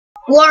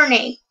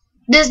Warning,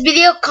 this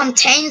video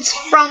contains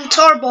from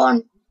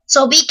Torbon,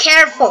 so be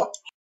careful.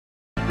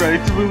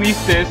 Ready to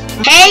release this.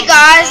 Hey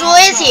guys,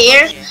 Liz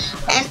here,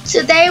 and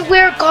today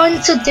we're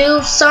going to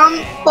do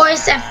some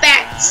voice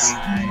effects.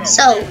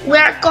 So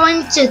we're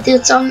going to do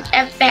some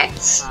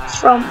effects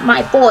from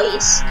my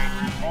voice.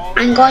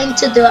 I'm going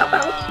to do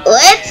about.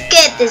 Let's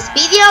get this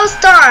video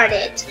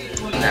started.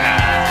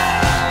 Yeah,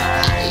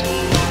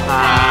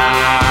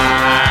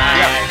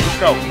 let's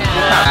go.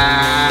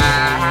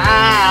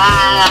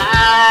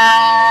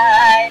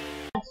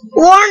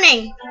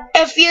 Warning,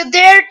 if you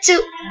dare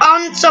to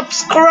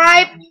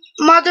unsubscribe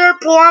Mother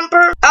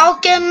Plumper, I'll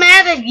get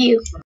mad at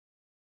you.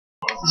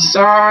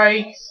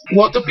 Sigh,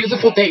 what a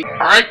beautiful day.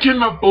 I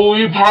cannot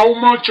believe how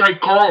much I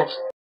cost.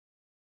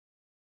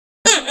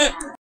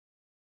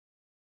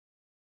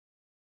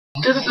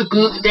 This is the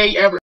good day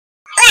ever.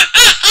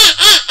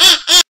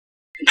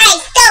 I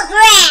stole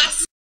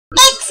grass!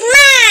 It's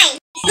mine!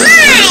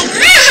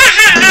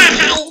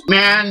 Mine!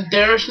 Man,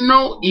 there's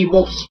no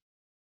evils.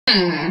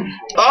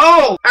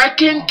 Oh, I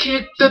can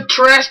kick the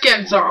trash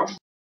cans off.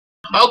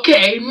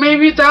 Okay,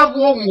 maybe that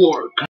won't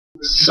work.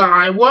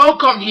 Sigh,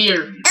 welcome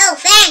here. Oh,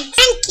 thank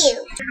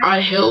you. I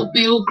hope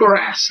you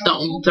grass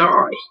don't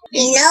die.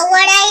 You know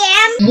what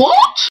I am?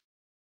 What?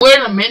 Wait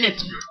a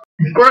minute.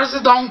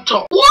 Grasses don't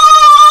talk.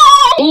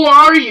 Whoa! Who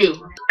are you?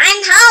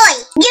 I'm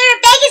Holly, your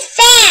biggest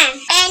fan,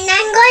 and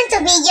I'm going to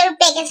be your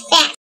biggest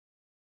fan.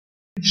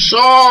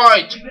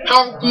 Side,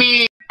 help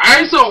me.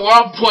 I so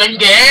love playing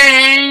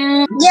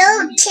games.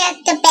 You check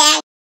the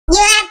bag. You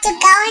have to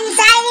go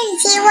inside and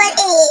see what it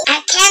is.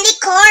 A candy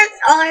corn,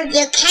 or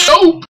you can't.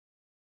 Nope.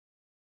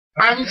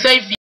 I'm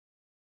safe.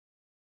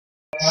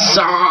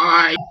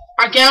 Sigh.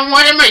 Again,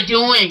 what am I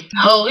doing?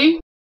 Holly?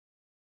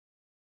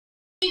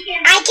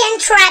 I can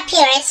trap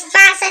here as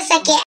fast as I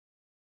can.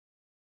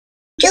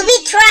 You'll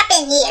be trapped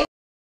in here.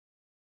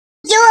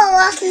 You will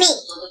love me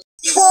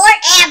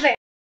forever.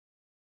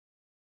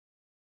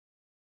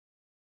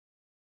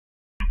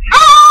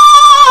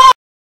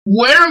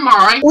 Where am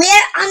I?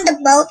 We're on the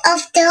boat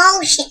of the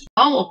ocean.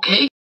 Oh,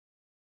 okay.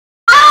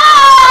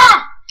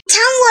 Ah!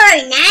 Don't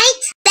worry,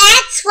 Knight.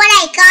 That's what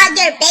I call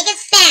your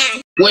biggest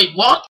fan. Wait,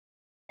 what?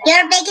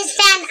 Your biggest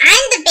fan,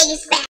 I'm the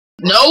biggest fan.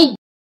 No.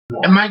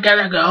 Am I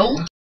gonna go?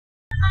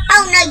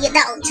 Oh, no, you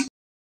don't.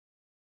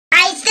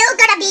 I still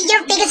gotta be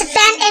your biggest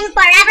fan and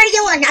forever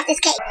you will not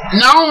escape.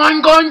 No,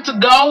 I'm going to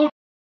go.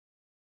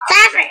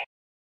 Forever.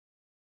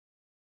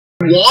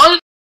 What?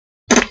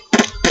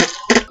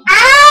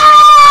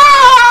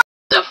 Ah!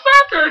 The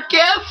feather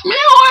gets me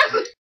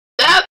on.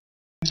 That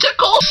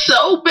tickles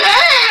so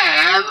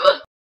bad.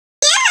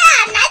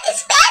 Yeah, not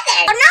this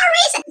feather. For no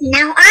reason.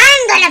 Now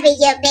I'm gonna be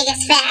your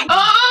biggest fan.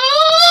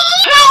 Oh,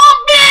 help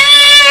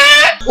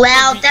me!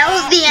 Well, that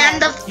was the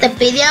end of the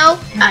video.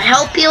 I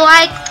hope you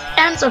liked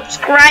and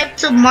subscribe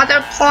to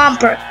Mother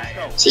Plumper.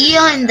 See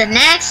you in the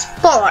next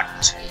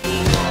part.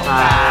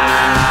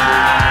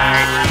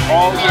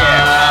 Oh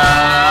yeah.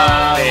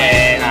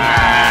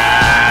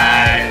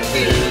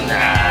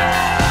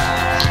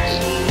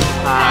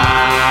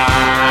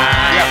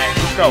 Yeah,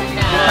 let's go.